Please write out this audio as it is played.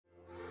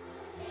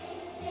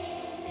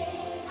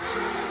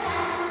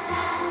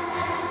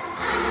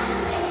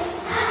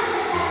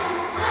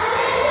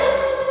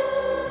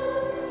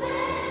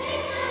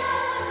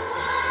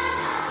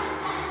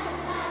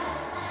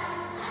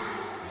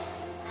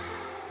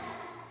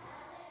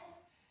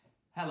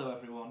Hello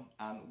everyone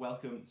and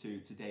welcome to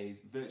today's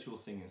virtual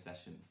singing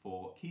session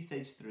for Key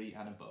Stage 3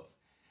 and above.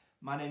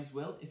 My name's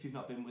Will, if you've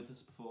not been with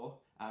us before,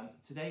 and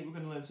today we're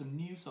going to learn some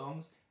new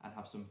songs and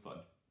have some fun.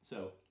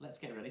 So let's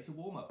get ready to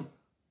warm up.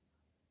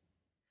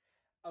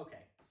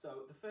 Okay,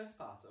 so the first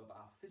part of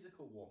our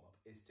physical warm-up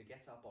is to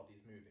get our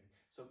bodies moving.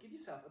 So give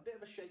yourself a bit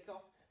of a shake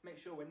off, make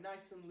sure we're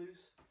nice and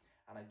loose,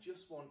 and I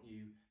just want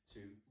you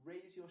to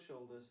raise your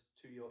shoulders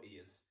to your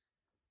ears.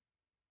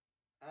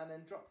 And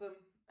then drop them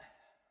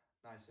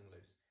nice and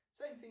loose.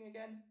 Same thing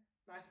again,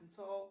 nice and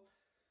tall,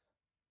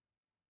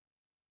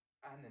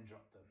 and then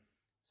drop them.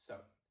 So,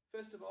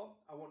 first of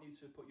all, I want you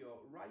to put your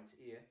right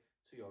ear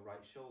to your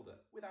right shoulder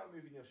without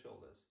moving your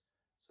shoulders.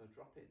 So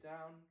drop it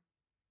down.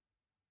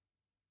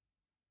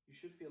 You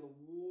should feel a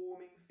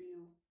warming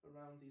feel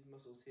around these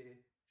muscles here,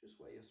 just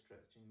where you're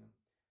stretching them.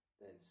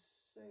 Then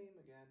same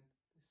again,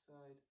 this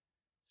side.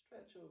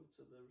 Stretch over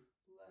to the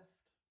left,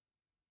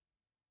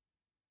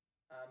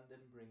 and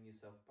then bring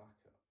yourself back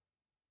up.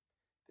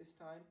 This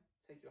time,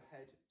 take your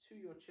head to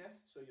your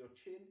chest, so your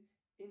chin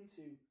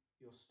into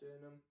your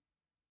sternum.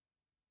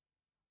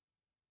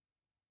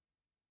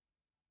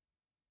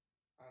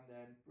 And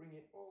then bring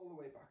it all the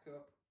way back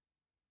up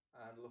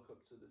and look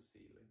up to the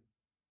ceiling.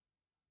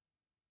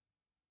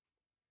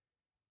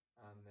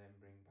 And then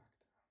bring back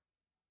down.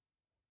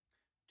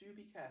 Do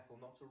be careful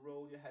not to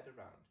roll your head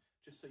around,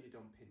 just so you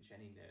don't pinch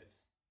any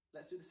nerves.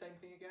 Let's do the same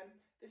thing again,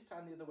 this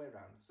time the other way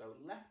around. So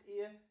left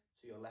ear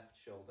to your left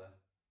shoulder.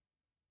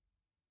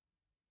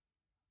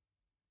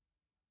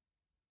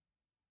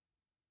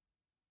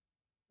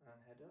 And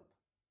head up,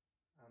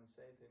 and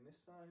same thing this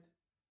side.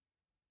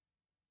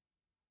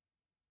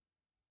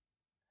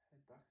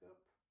 Head back up,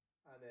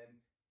 and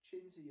then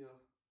chin to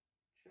your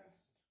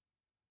chest,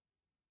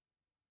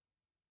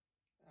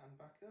 and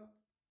back up,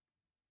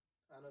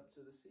 and up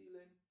to the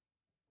ceiling,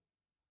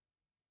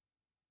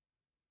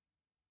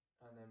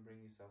 and then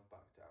bring yourself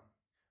back down.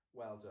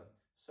 Well done.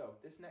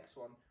 So this next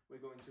one, we're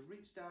going to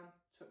reach down,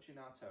 touching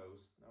our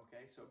toes.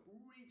 Okay, so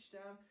reach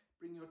down,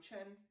 bring your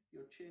chin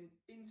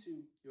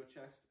into your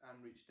chest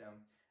and reach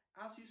down.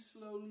 As you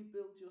slowly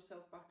build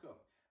yourself back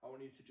up, I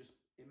want you to just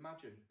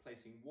imagine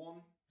placing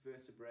one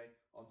vertebrae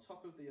on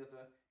top of the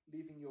other,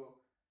 leaving your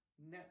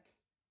neck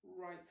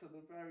right to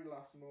the very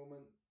last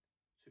moment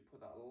to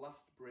put that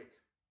last brick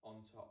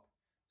on top.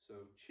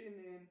 So chin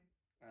in,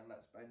 and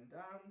let's bend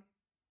down.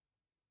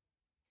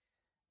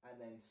 And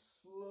then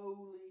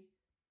slowly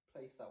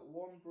place that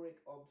one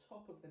brick on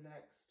top of the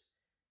next,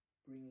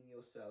 bringing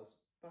yourselves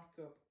back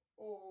up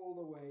all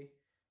the way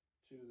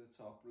to the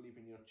top,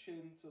 leaving your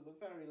chin to the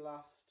very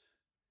last,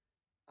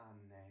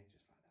 and there,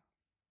 just like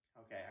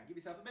that. Okay, and give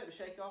yourself a bit of a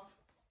shake off.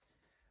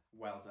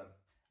 Well done.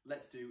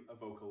 Let's do a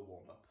vocal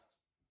warm-up.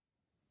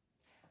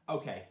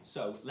 Okay,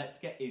 so let's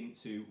get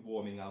into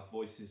warming our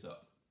voices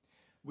up.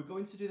 We're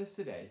going to do this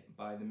today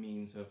by the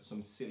means of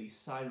some silly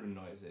siren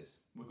noises.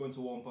 We're going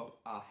to warm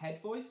up our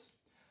head voice,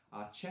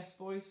 our chest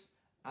voice,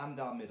 and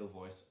our middle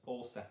voice,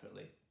 all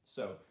separately.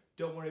 So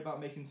don't worry about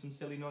making some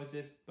silly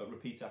noises, but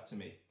repeat after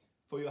me.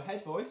 For your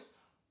head voice,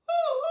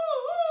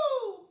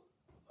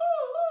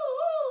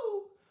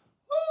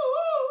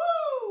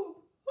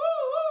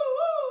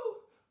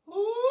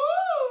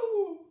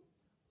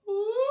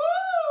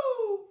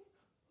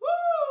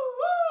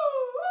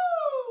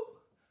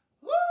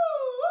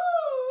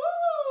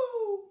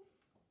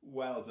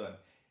 well done.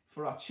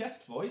 For our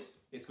chest voice,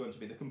 it's going to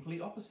be the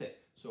complete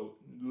opposite. So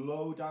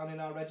low down in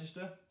our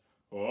register.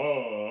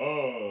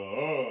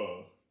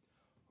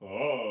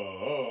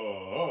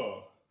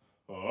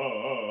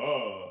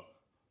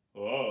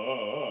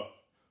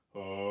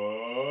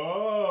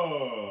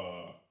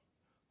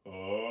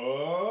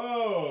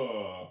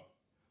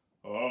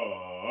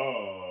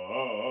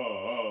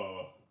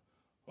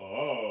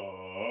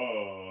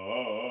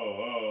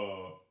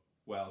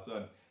 Well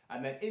done.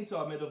 And then into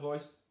our middle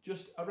voice,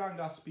 just around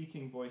our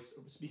speaking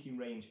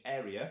range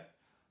area.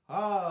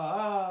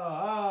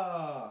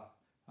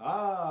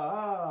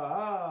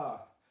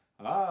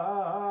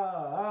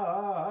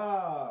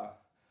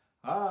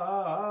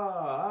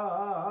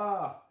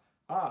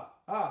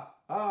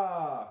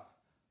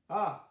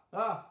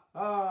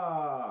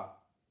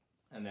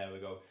 And there we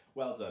go.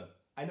 Well done.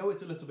 I know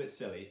it's a little bit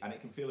silly and it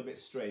can feel a bit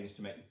strange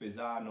to make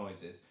bizarre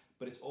noises,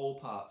 but it's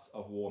all parts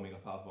of warming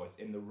up our voice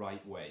in the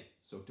right way,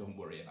 so don't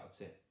worry about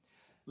it.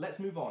 Let's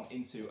move on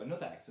into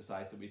another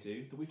exercise that we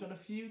do, that we've done a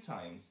few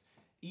times.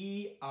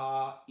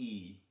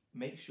 E-R-E.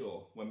 Make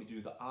sure when we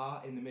do the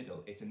R in the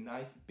middle, it's a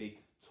nice big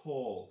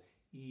tall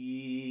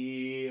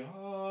E-R-E.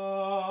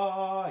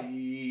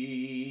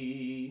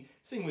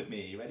 Sing with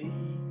me, ready?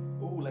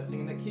 Oh, let's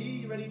sing in the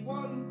key, ready?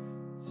 1,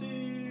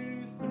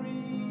 2,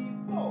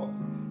 3, 4.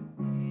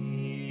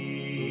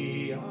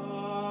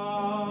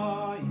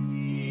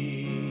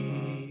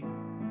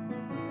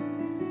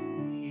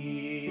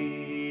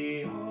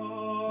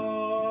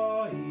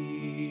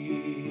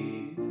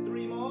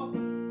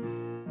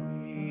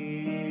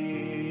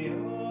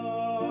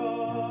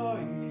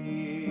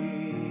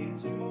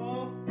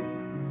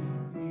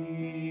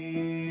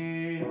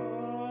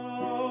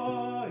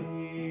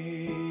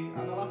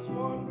 And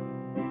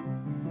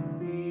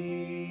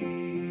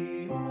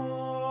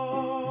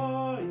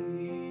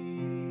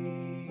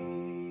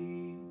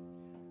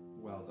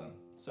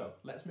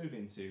move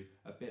into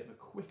a bit of a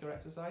quicker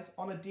exercise.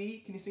 On a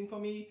D, can you sing for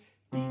me?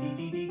 D, D,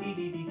 D, D, D,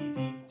 D, D, D,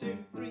 D. 2,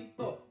 3,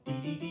 4. D,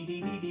 D, D,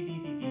 D, D, D, D,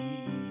 D, D.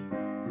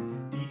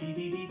 D, D,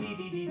 D, D, D,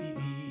 D, D, D, D.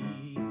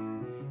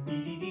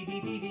 D, D, D, D,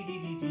 D, D, D,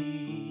 D, D.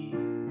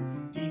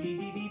 D, D,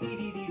 D, D, D, D, D,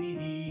 D,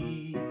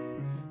 D.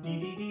 D,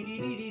 D, D, D,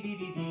 D, D, D,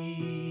 D, D.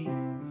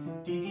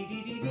 D, D, D, D, D,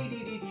 D,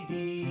 D,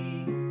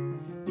 D, D.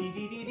 D, D,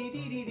 D, D, D,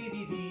 D, D, D,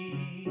 D.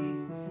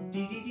 D,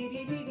 D, D, D,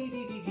 D,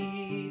 D, D, D.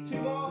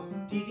 2 more.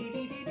 D, D,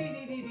 D, D, D,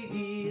 D, D, D,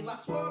 D.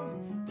 Last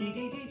one. D,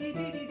 D, D, D,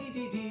 D, D, D,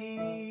 D,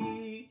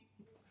 D.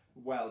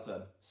 Well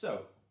done.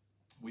 So,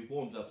 we've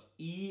warmed up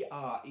E,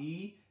 R,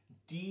 E,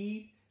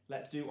 D.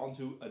 Let's do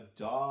onto a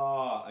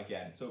da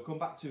again. So come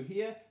back to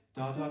here.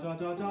 Da, da, da,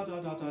 da, da,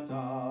 da, da, da,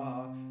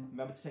 da.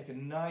 Remember to take a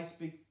nice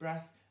big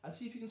breath and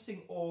see if you can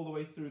sing all the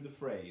way through the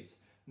phrase.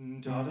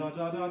 Da, da,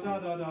 da, da, da,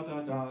 da, da,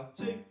 da, da.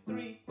 2,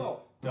 3,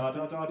 4. Da,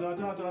 da, da, da,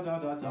 da, da, da,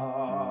 da,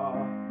 da.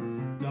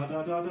 Da,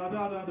 da, da, da,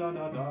 da, da, da,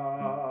 da,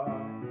 da.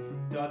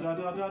 Da, da,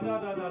 da, da, da,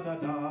 da, da, da,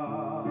 da.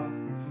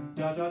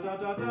 Da, da, da,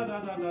 da, da, da,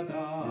 da, da,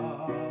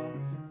 da.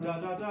 Da,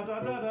 da, da, da,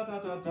 da, da, da,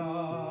 da,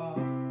 da.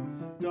 Da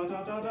da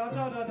da da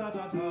da da da da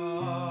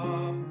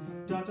da.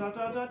 Da da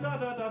da da da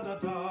da da da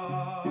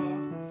da.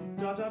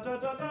 Da da da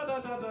da da da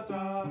da da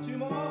da. 2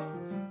 more.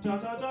 Da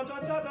da da da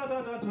da da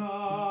da da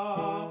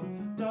da.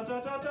 Da da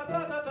da da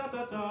da da da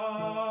da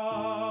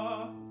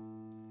da.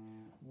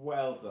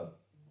 Well done.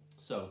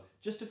 So,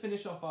 just to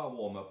finish off our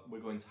warm-up, we're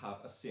going to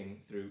have a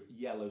sing through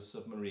Yellow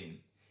Submarine.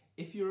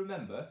 If you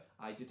remember,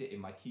 I did it in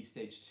my Key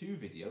Stage 2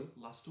 video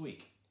last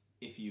week.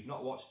 If you've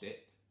not watched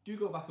it, do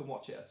go back and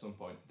watch it at some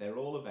point. They're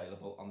all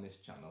available on this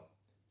channel.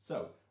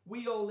 So,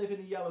 we all live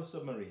in a yellow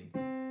submarine.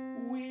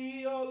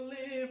 We all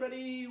live,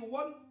 ready?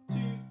 1,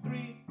 2,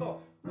 3, 4.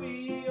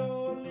 We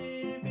all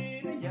live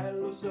in a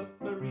yellow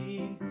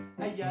submarine.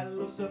 A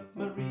yellow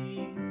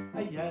submarine.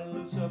 A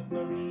yellow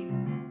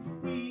submarine.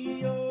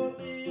 We all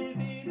live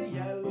in a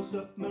yellow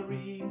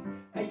submarine.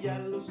 A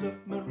yellow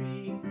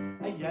submarine.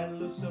 A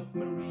yellow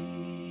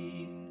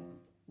submarine.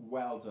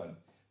 Well done.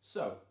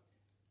 So,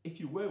 if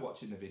you were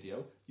watching the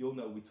video, you'll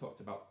know we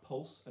talked about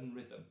pulse and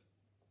rhythm.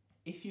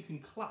 If you can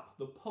clap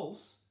the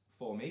pulse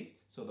for me,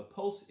 so the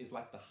pulse is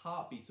like the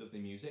heartbeat of the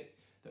music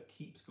that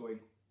keeps going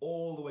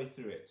all the way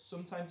through it.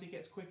 Sometimes it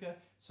gets quicker,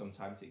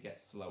 sometimes it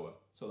gets slower.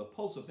 So the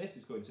pulse of this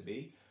is going to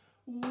be,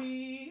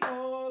 we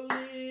all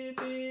live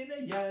in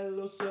a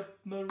yellow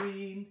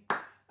submarine,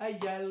 a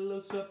yellow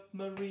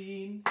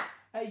submarine,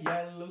 a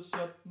yellow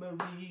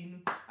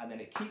submarine. And then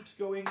it keeps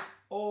going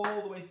all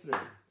the way through.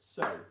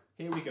 So,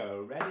 here we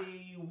go.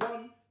 Ready?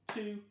 1,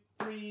 2,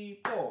 3,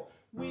 4.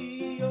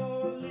 We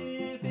all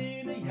live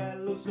in a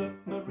yellow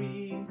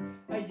submarine,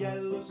 a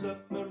yellow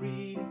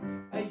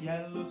submarine, a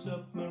yellow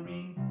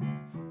submarine.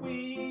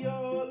 We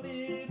all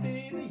live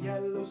in a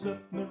yellow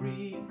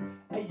submarine,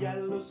 a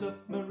yellow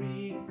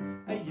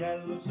submarine, a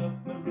yellow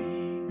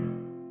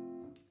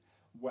submarine.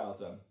 Well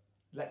done.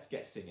 Let's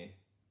get singing.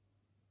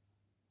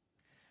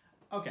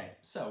 Okay,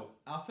 so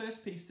our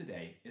first piece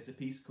today is a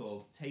piece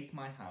called Take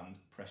My Hand,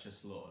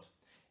 Precious Lord.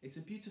 It's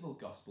a beautiful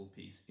gospel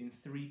piece in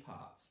 3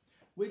 parts.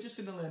 We're just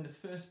going to learn the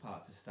first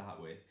part to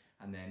start with,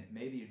 and then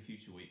maybe in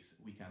future weeks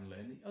we can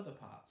learn the other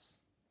parts.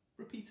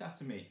 Repeat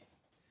after me.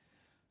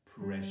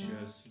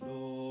 Precious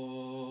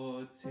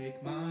Lord,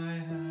 take my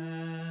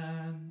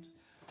hand.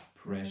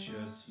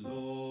 Precious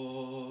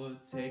Lord,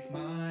 take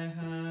my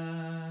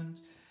hand.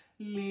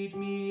 Lead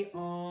me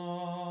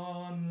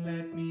on,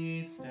 let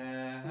me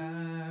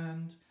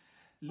stand.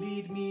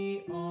 Lead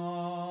me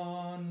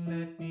on,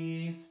 let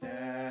me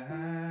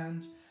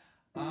stand.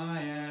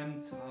 I am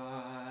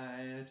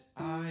tired,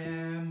 I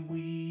am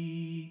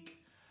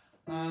weak.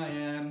 I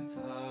am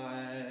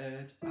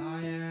tired,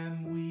 I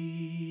am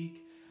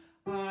weak.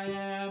 I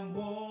am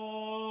worn,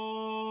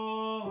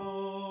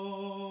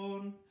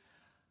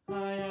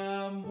 I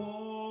am worn.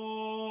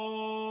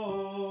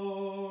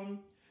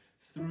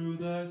 Through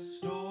the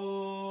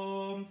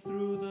storm,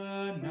 through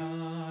the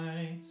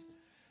night.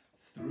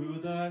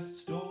 Through the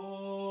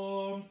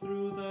storm,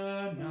 through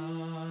the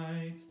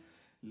night.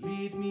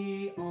 Lead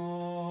me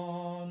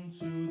on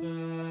to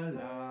the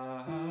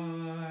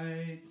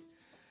light.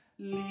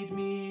 Lead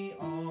me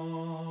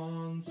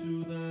on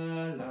to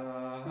the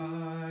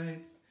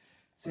light.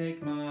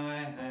 Take my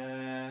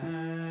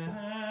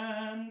hand.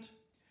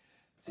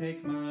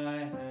 Take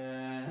my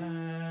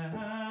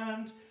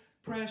hand.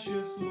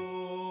 Precious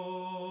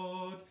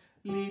Lord,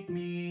 lead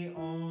me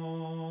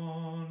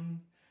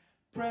on.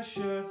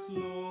 Precious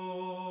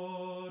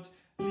Lord,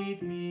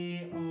 lead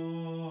me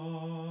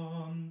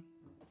on.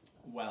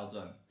 Well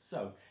done.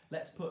 So,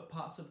 let's put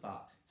parts of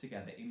that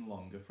together in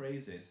longer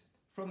phrases.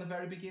 From the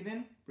very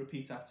beginning,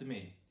 repeat after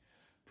me.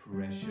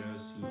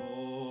 Precious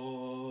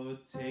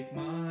Lord, take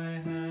my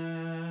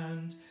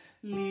hand.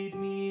 Lead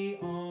me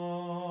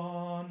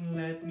on,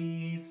 let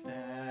me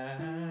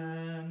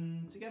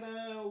stand.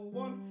 Together,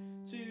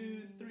 1,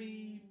 2,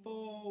 3,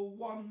 4,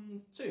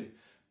 1, 2.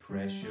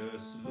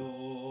 Precious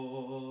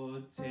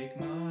Lord, take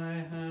my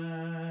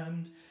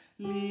hand.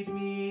 Lead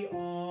me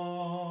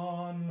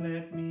on,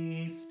 let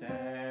me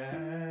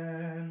stand.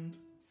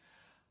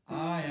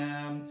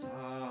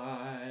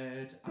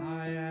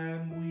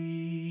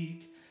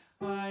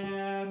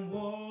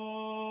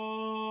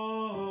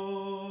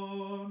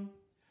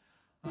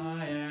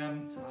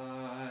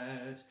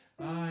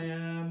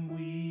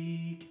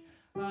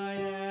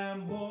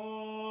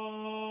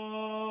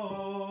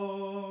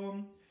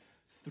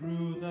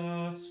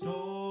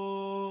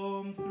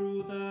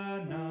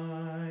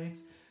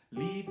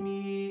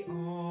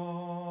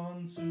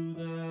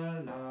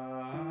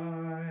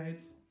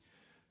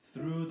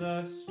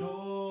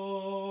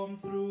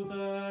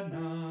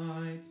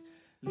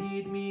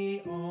 lead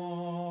me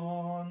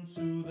on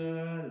to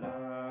the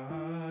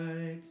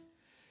light.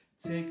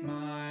 Take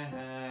my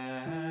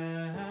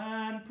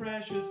hand,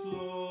 precious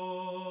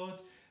Lord,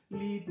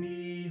 lead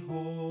me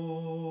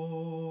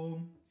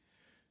home.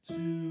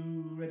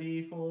 2,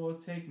 ready for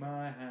take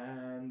my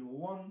hand.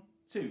 1,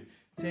 2.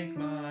 Take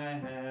my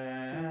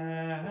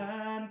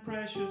hand,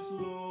 precious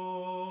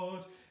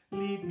Lord,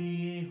 lead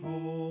me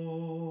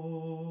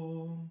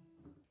home.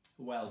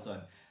 Well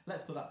done.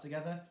 Let's put that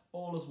together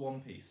all as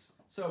one piece.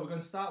 So we're going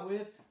to start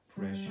with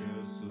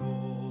Precious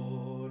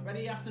Lord.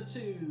 Ready after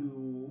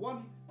 2.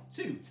 1,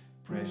 2.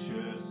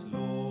 Precious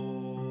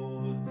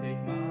Lord, take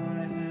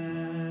my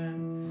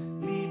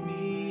hand, lead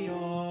me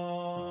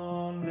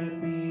on, let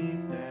me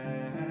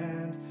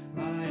stand.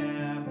 I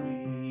am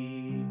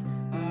weak,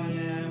 I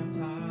am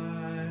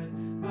tired,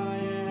 I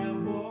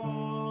am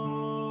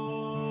worn.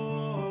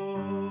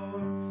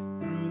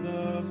 Through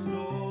the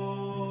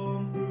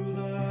storm, through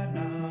the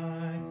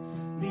night,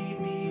 lead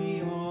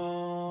me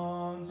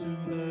on to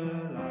the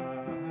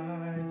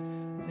light.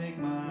 Take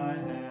my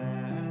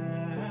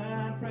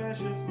hand,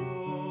 precious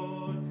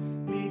Lord,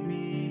 lead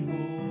me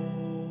home.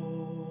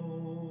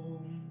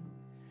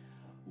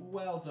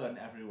 Well done,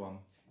 everyone.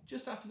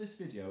 Just after this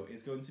video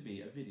is going to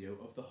be a video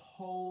of the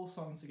whole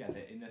song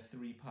together in the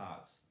 3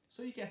 parts,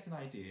 so you get an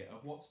idea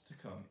of what's to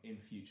come in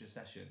future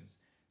sessions.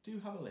 Do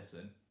have a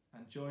listen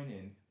and join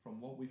in from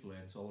what we've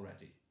learnt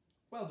already.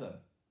 Well done.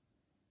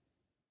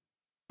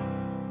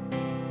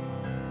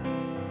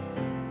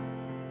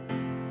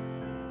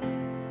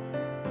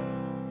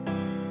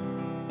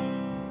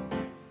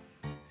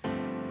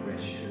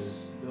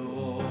 Precious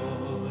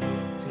Lord,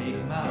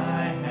 take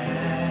my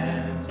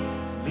hand,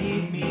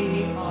 lead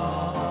me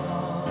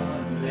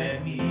on,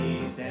 let me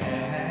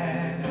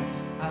stand.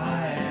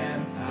 I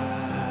am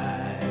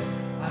tired,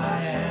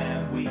 I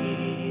am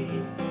weak,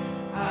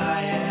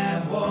 I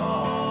am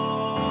worn.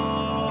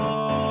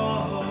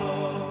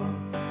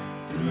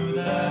 Through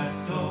the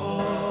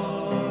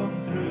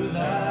storm, through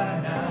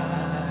the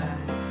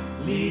night,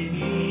 lead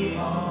me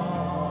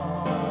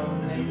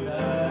on to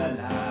the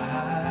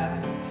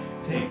light.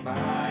 Take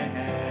my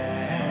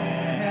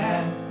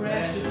hand,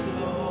 precious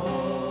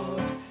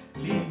Lord,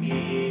 lead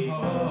me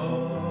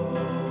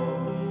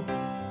home.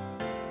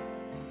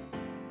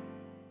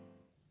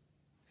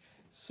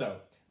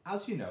 So,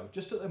 as you know,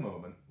 just at the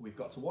moment, we've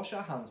got to wash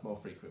our hands more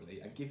frequently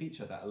and give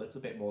each other a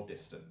little bit more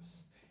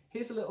distance.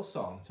 Here's a little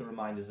song to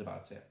remind us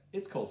about it.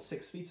 It's called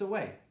 6 Feet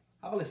Away.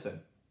 Have a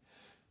listen.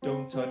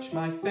 Don't touch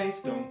my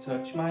face, don't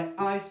touch my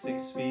eyes,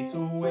 6 feet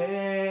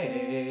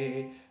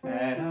away,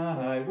 and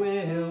I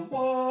will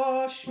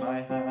wash my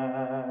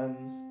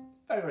hands.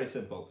 Very, very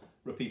simple.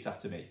 Repeat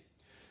after me.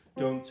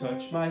 Don't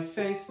touch my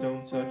face,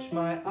 don't touch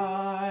my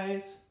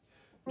eyes.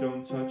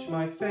 Don't touch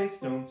my face,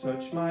 don't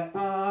touch my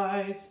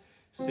eyes.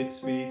 6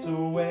 feet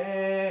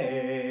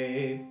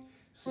away,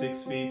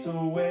 6 feet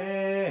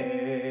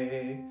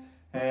away,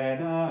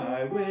 and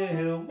I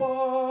will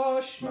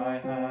wash my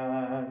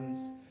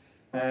hands.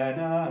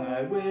 And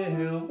I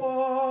will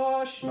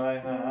wash my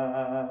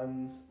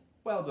hands.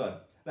 Well done.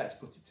 Let's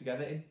put it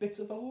together in bits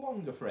of a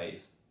longer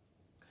phrase.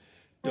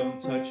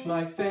 Don't touch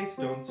my face,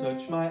 don't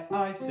touch my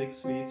eyes,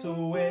 6 feet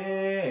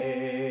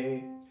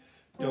away.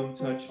 Don't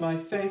touch my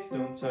face,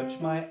 don't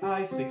touch my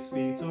eyes, 6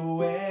 feet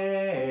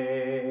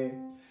away.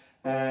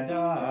 And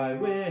I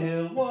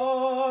will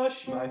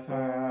wash my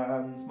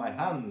hands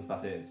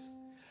that is.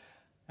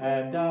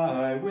 And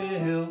I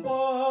will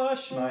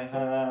wash my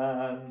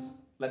hands.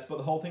 Let's put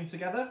the whole thing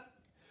together.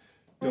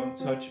 Don't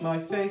touch my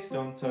face,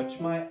 don't touch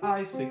my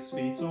eyes, 6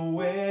 feet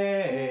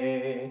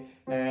away,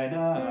 and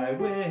I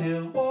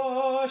will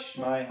wash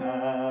my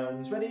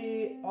hands.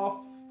 Ready? Off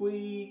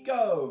we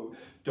go.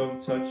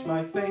 Don't touch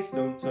my face,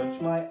 don't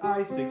touch my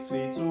eyes, 6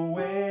 feet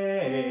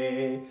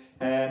away,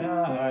 and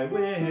I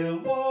will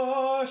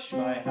wash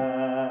my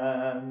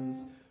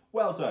hands.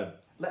 Well done.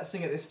 Let's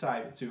sing it this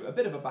time to a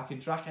bit of a backing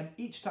track, and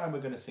each time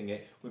we're going to sing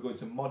it, we're going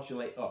to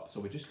modulate up, so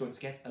we're just going to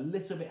get a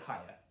little bit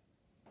higher.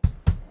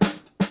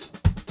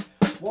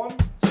 1,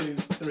 2,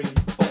 3,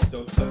 4.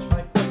 Don't touch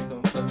my face,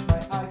 don't touch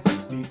my eyes,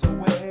 6 feet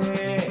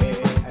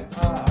away, and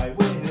I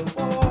will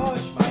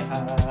wash my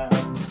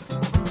hands.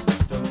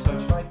 Don't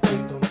touch my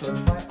face, don't touch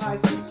my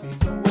eyes, 6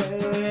 feet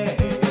away,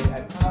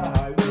 and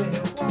I will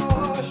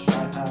wash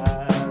my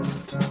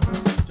hands.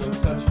 Don't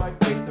touch my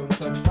face, don't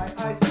touch my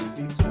eyes, 6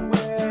 feet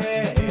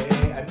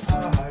away, and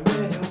I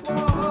will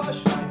wash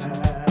my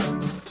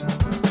hands.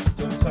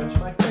 Don't touch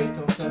my face,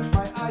 don't touch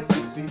my eyes,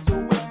 6 feet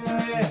away,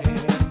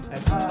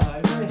 and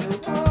I will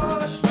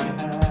wash my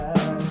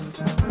hands.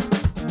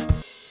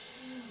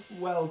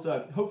 Well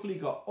done. Hopefully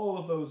you got all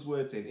of those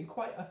words in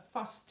quite a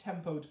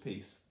fast-tempoed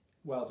piece.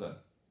 Well done.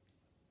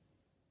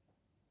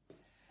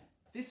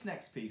 This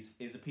next piece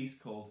is a piece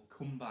called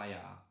Kum Ba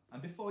Ya,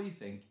 and before you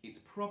think, it's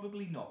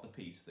probably not the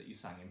piece that you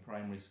sang in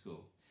primary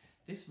school.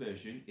 This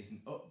version is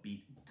an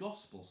upbeat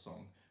gospel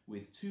song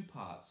with 2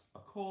 parts, a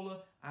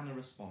caller and a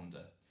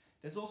responder.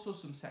 There's also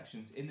some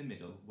sections in the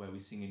middle where we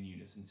sing in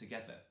unison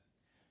together.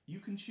 You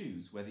can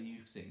choose whether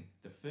you sing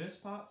the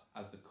first part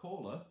as the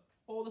caller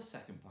or the the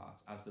second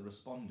part as the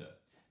responder.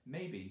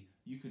 Maybe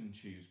you can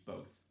choose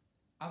both.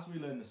 As we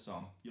learn the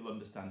song, you'll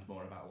understand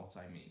more about what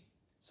I mean.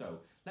 So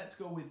let's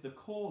go with the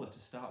caller to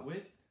start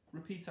with.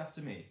 Repeat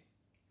after me.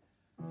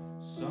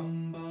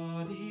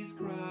 Somebody's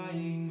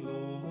crying,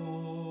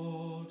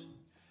 Lord.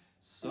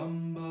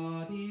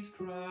 Somebody's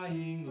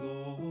crying,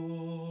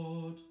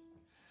 Lord.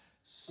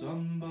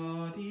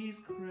 Somebody's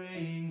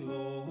praying,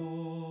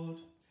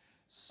 Lord.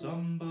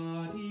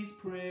 Somebody's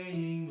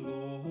praying,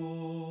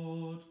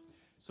 Lord.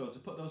 So to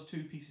put those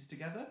two pieces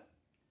together,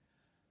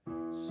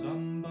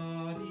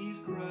 somebody's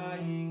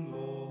crying,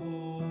 Lord.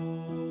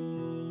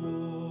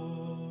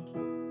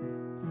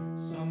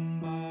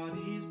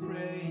 Somebody's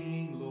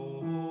praying,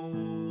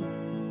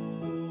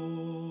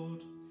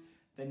 Lord.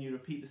 Then you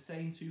repeat the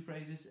same two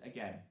phrases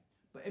again.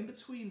 But in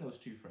between those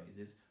two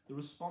phrases, the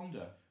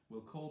responder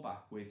will call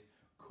back with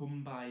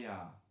Kum Ba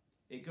Ya.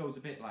 It goes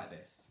a bit like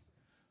this.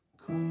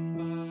 Kum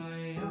Ba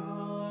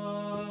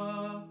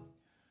Ya,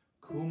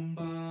 Kum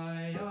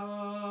Ba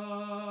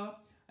Ya.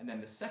 And then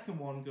the second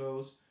one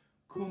goes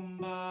Kum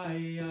Ba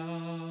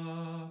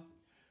Ya,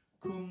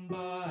 Kum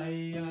Ba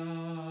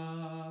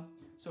Ya.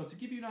 So to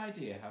give you an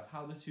idea of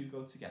how the two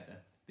go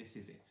together, this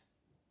is it.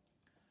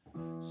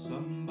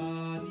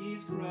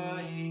 Somebody's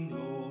crying,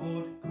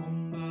 Lord,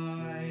 Kum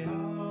Ba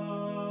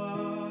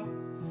Ya.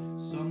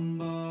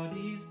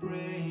 Somebody's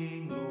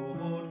praying,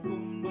 Lord,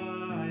 Kum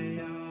Ba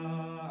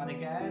Ya. And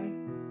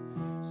again.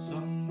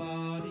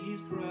 Somebody's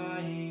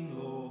crying,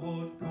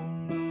 Lord,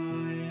 Kum Ba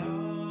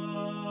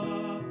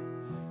Ya.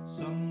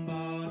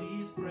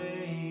 Somebody's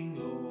praying,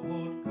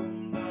 Lord,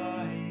 Kum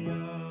Ba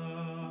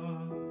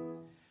Ya.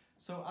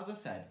 So as I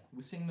said,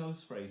 we sing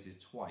those phrases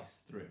twice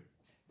through.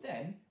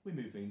 Then we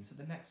move into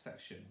the next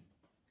section.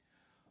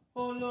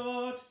 Oh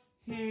Lord,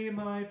 hear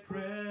my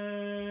prayer.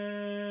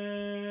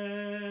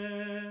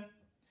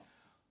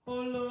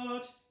 Oh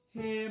Lord,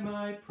 hear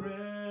my prayer.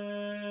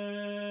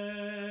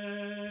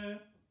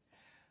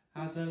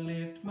 As I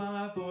lift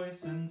my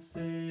voice and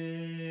say,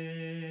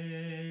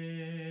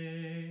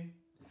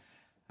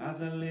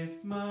 as I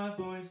lift my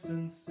voice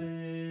and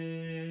say,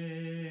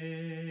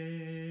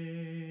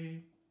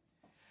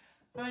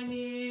 I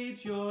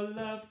need your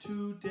love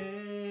today.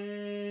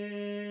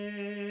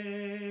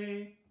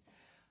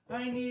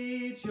 I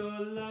need your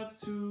love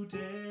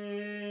today.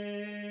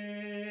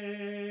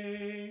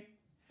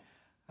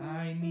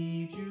 I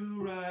need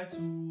you right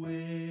away.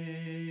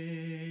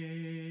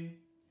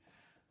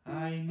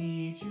 I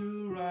need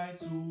you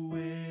right away.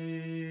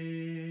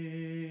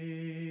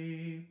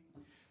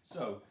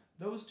 So,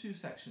 those two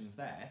sections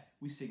there,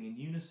 we sing in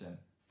unison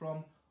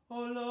from,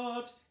 oh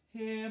Lord,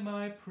 hear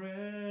my prayer,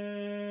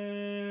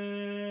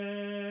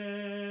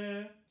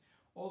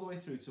 all the way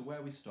through to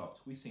where we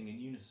stopped, we sing in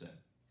unison.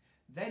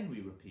 Then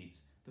we repeat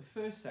the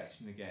first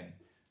section again.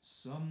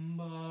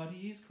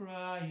 Somebody's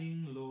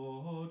crying,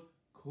 Lord,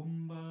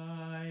 Kum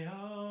Ba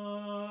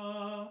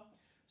Ya.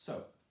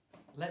 So,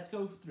 let's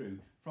go through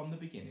from the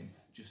beginning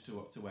just to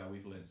up to where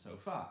we've learned so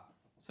far.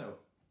 So,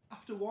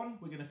 after one,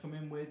 we're going to come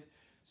in with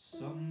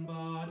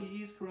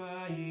somebody's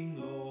crying,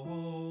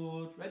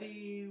 Lord.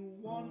 Ready?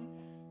 1,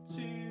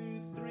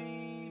 2,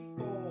 3,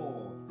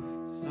 4.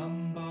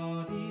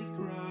 Somebody's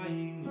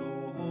crying,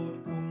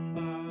 Lord, Kum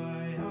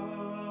Ba Ya.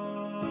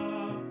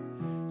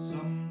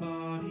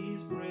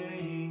 Somebody's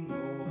praying,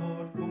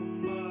 Lord,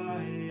 Kum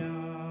Ba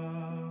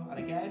Ya. And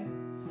again,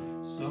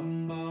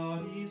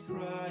 somebody's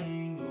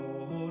crying,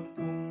 Lord,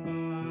 Kum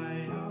Ba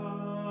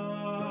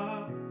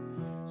Ya.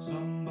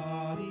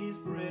 Somebody's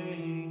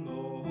praying,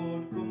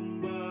 Lord,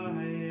 Kum Ba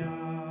Ya.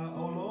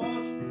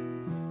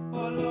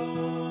 Oh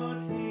Lord,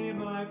 hear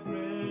my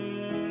prayer.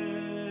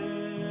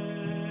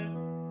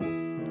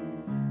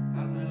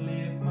 As I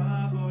lift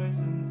my voice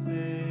and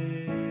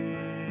say,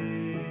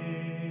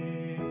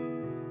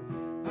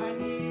 I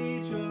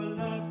need your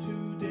love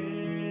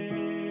today.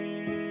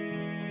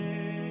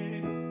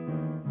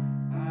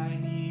 I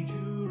need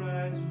you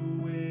right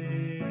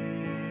away.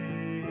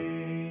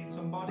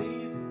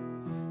 Somebody's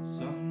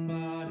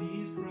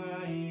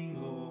crying,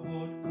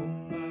 Lord,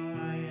 Kum Ba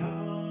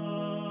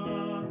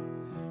Ya.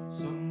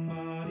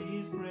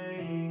 Somebody's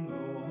praying,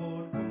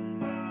 Lord, Kum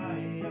Ba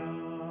Ya.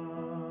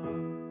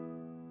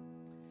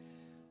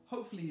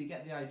 Hopefully you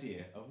get the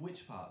idea of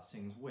which part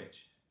sings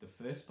which. The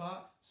first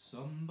part,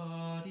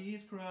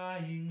 somebody's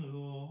crying,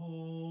 Lord.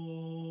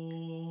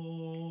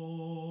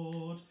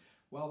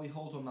 While we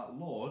hold on that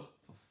Lord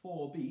for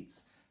 4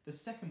 beats, the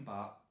second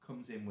part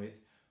comes in with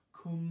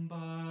Kum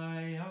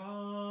Ba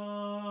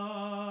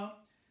Ya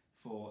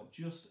for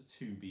just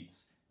 2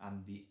 beats,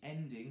 and the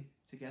ending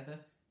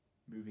together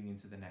moving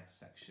into the next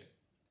section.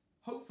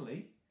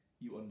 Hopefully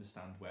you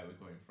understand where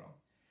we're going from.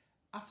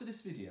 After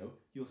this video,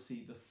 you'll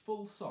see the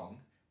full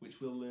song,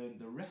 which we'll learn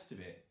the rest of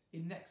it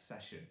in next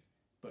session,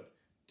 but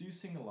do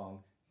sing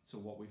along to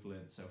what we've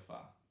learned so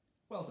far.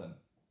 Well done.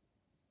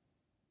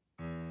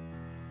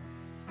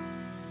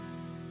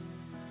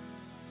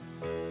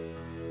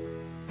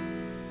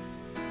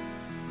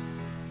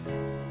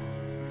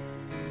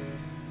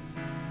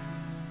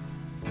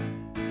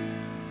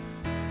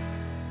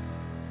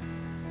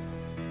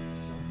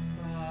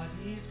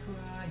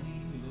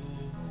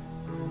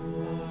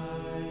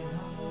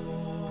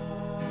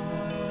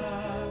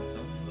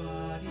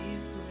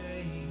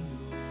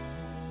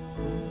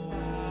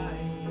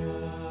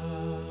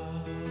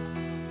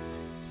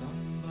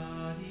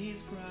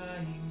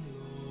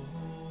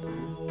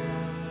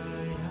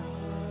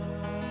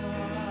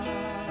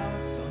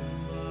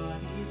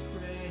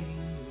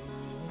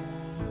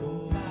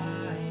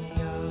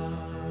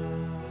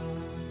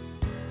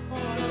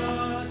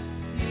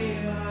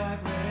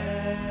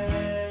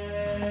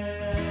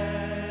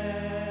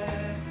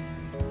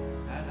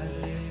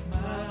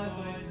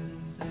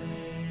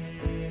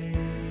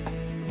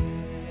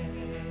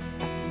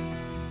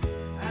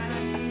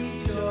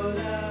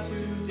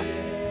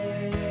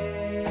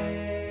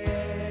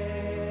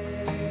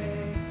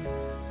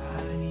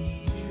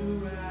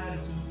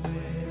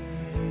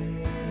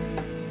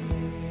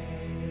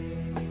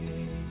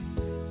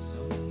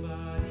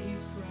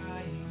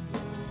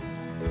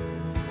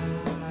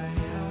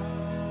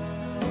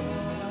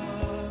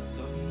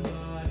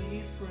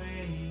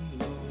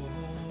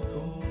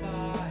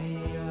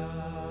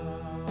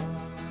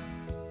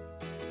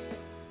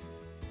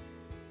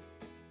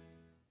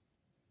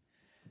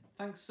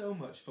 Thanks so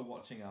much for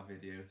watching our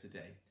video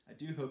today. I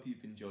do hope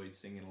you've enjoyed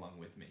singing along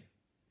with me.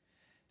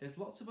 There's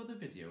lots of other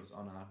videos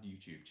on our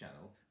YouTube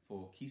channel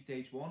for Key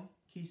Stage 1,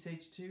 Key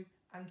Stage 2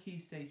 and Key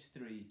Stage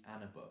 3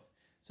 and above,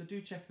 so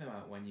do check them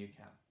out when you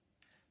can.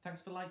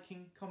 Thanks for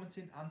liking,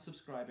 commenting and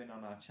subscribing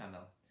on our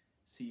channel.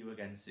 See you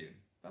again soon.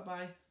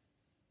 Bye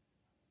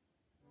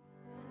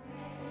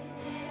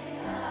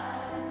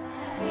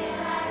bye.